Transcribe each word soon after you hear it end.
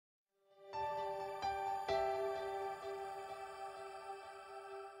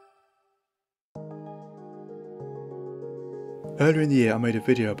Earlier in the year I made a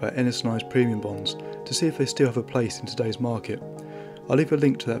video about NS&I's Premium Bonds to see if they still have a place in today's market. I'll leave a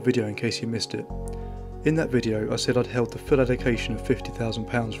link to that video in case you missed it. In that video I said I'd held the full allocation of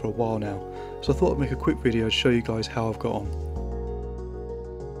 £50,000 for a while now, so I thought I'd make a quick video to show you guys how I've got on.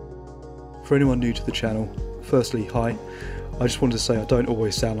 For anyone new to the channel, firstly hi. I just wanted to say I don't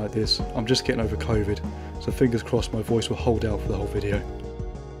always sound like this, I'm just getting over COVID, so fingers crossed my voice will hold out for the whole video.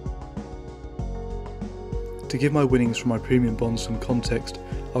 To give my winnings from my premium bonds some context,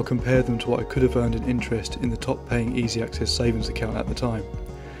 I'll compare them to what I could have earned in interest in the top paying easy access savings account at the time.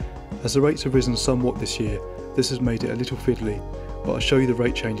 As the rates have risen somewhat this year, this has made it a little fiddly, but I'll show you the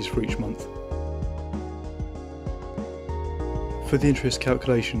rate changes for each month. For the interest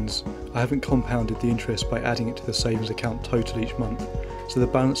calculations, I haven't compounded the interest by adding it to the savings account total each month, so the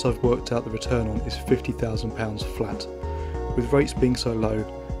balance I've worked out the return on is £50,000 flat. With rates being so low,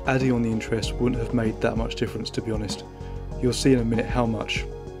 adding on the interest wouldn't have made that much difference, to be honest. You'll see in a minute how much,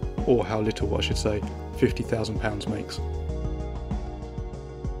 or how little I should say, £50,000 makes.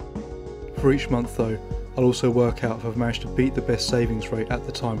 For each month though, I'll also work out if I've managed to beat the best savings rate at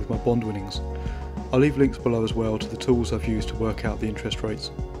the time with my bond winnings. I'll leave links below as well to the tools I've used to work out the interest rates.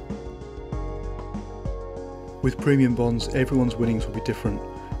 With premium bonds, everyone's winnings will be different,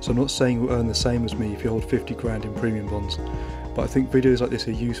 so I'm not saying you'll earn the same as me if you hold 50 grand in premium bonds, but I think videos like this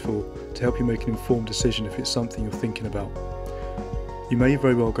are useful to help you make an informed decision if it's something you're thinking about. You may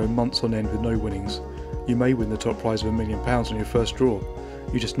very well go months on end with no winnings. You may win the top prize of £1 million on your first draw.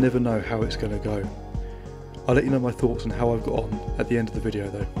 You just never know how it's going to go. I'll let you know my thoughts on how I've got on at the end of the video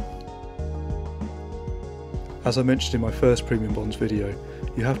though. As I mentioned in my first premium bonds video,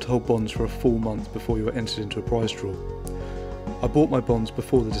 you have to hold bonds for a full month before you are entered into a prize draw. I bought my bonds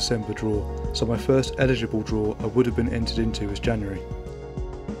before the December draw, so my first eligible draw I would have been entered into was January.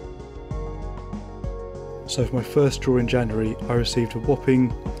 So for my first draw in January I received a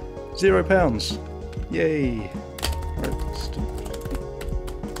whopping £0. Yay!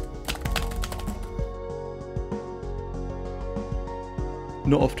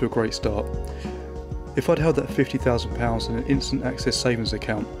 Not off to a great start. If I'd held that £50,000 in an instant access savings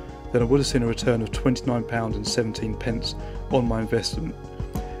account, then I would have seen a return of £29.17 on my investment.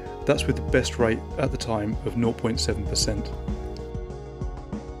 That's with the best rate at the time of 0.7%.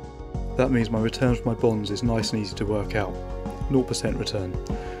 That means my return for my bonds is nice and easy to work out, 0% return.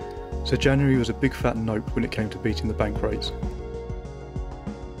 So January was a big fat nope when it came to beating the bank rates.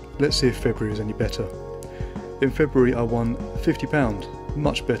 Let's see if February was any better. In February I won £50,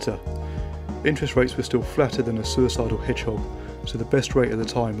 much better. Interest rates were still flatter than a suicidal hedgehog, so the best rate at the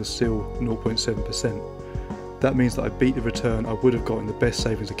time was still 0.7%. That means that I beat the return I would have got in the best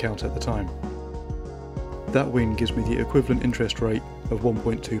savings account at the time. That win gives me the equivalent interest rate of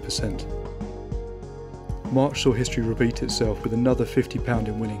 1.2%. March saw history repeat itself with another £50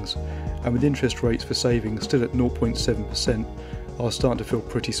 in winnings, and with interest rates for savings still at 0.7%, I was starting to feel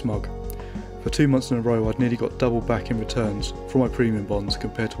pretty smug. For 2 months in a row I'd nearly got double back in returns from my premium bonds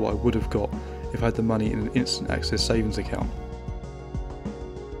compared to what I would have got if I had the money in an instant access savings account.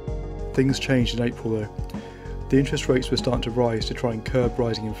 Things changed in April though. The interest rates were starting to rise to try and curb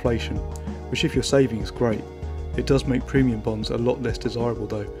rising inflation, which if you're saving is great. It does make premium bonds a lot less desirable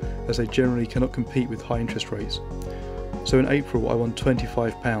though, as they generally cannot compete with high interest rates. So in April I won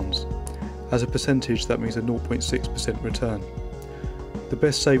 £25. As a percentage that means a 0.6% return. The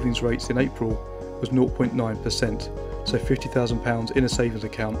best savings rates in April was 0.9%, so £50,000 in a savings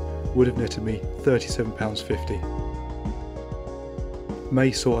account would have netted me £37.50.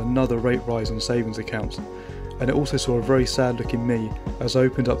 May saw another rate rise on savings accounts, and it also saw a very sad looking me as I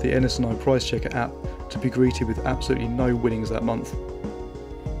opened up the NS&I Price Checker app to be greeted with absolutely no winnings that month.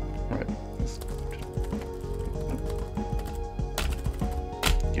 Right.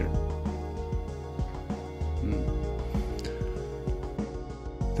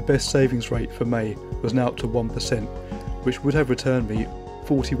 The best savings rate for May was now up to 1%, which would have returned me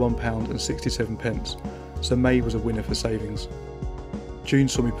 £41.67, so May was a winner for savings. June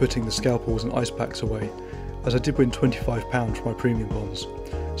saw me putting the scalpels and ice packs away, as I did win £25 for my premium bonds,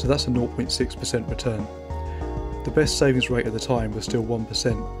 so that's a 0.6% return. The best savings rate at the time was still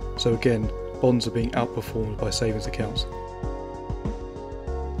 1%, so again, bonds are being outperformed by savings accounts.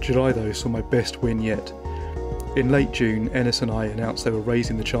 July though saw my best win yet. In late June, NS&I announced they were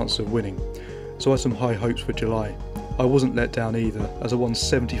raising the chances of winning, so I had some high hopes for July. I wasn't let down either, as I won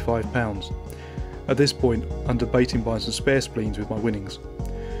 £75. At this point, I'm debating buying some spare spleens with my winnings.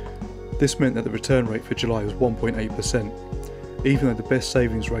 This meant that the return rate for July was 1.8%, even though the best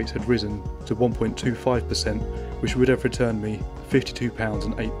savings rates had risen to 1.25%, which would have returned me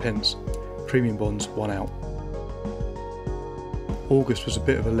 £52.08. Premium bonds won out. August was a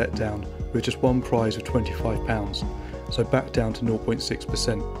bit of a letdown with just one prize of £25, so back down to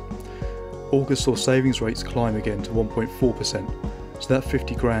 0.6%. August saw savings rates climb again to 1.4%, so that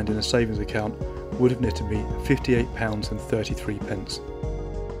 50 grand in a savings account would have netted me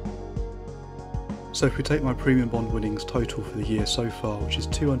 £58.33. So if we take my premium bond winnings total for the year so far, which is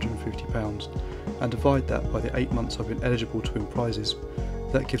 £250, and divide that by the 8 months I've been eligible to win prizes,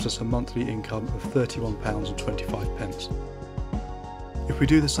 that gives us a monthly income of £31.25. If we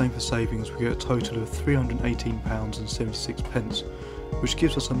do the same for savings, we get a total of £318.76, which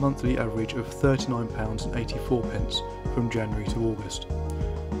gives us a monthly average of £39.84 from January to August.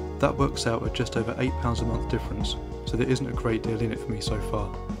 That works out at just over £8 a month difference, so there isn't a great deal in it for me so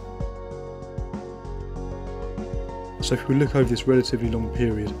far. So if we look over this relatively long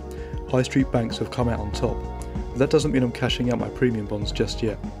period, high street banks have come out on top. But that doesn't mean I'm cashing out my premium bonds just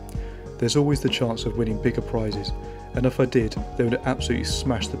yet. There's always the chance of winning bigger prizes, and if I did, they would absolutely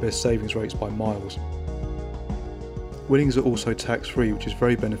smash the best savings rates by miles. Winnings are also tax-free, which is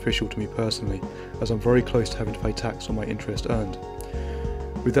very beneficial to me personally, as I'm very close to having to pay tax on my interest earned.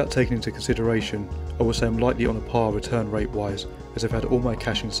 With that taken into consideration, I would say I'm likely on a par return rate wise, as if I had all my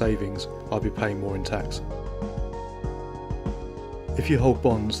cash in savings, I'd be paying more in tax. If you hold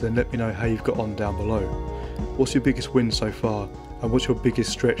bonds, then let me know how you've got on down below. What's your biggest win so far, and what's your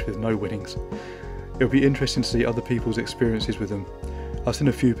biggest stretch with no winnings? It'll be interesting to see other people's experiences with them. I've seen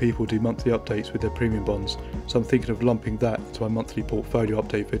a few people do monthly updates with their premium bonds, so I'm thinking of lumping that into my monthly portfolio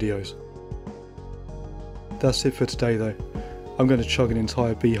update videos. That's it for today though. I'm going to chug an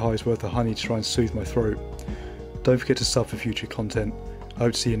entire beehive's worth of honey to try and soothe my throat. Don't forget to sub for future content. I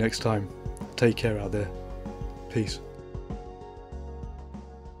hope to see you next time. Take care out there. Peace.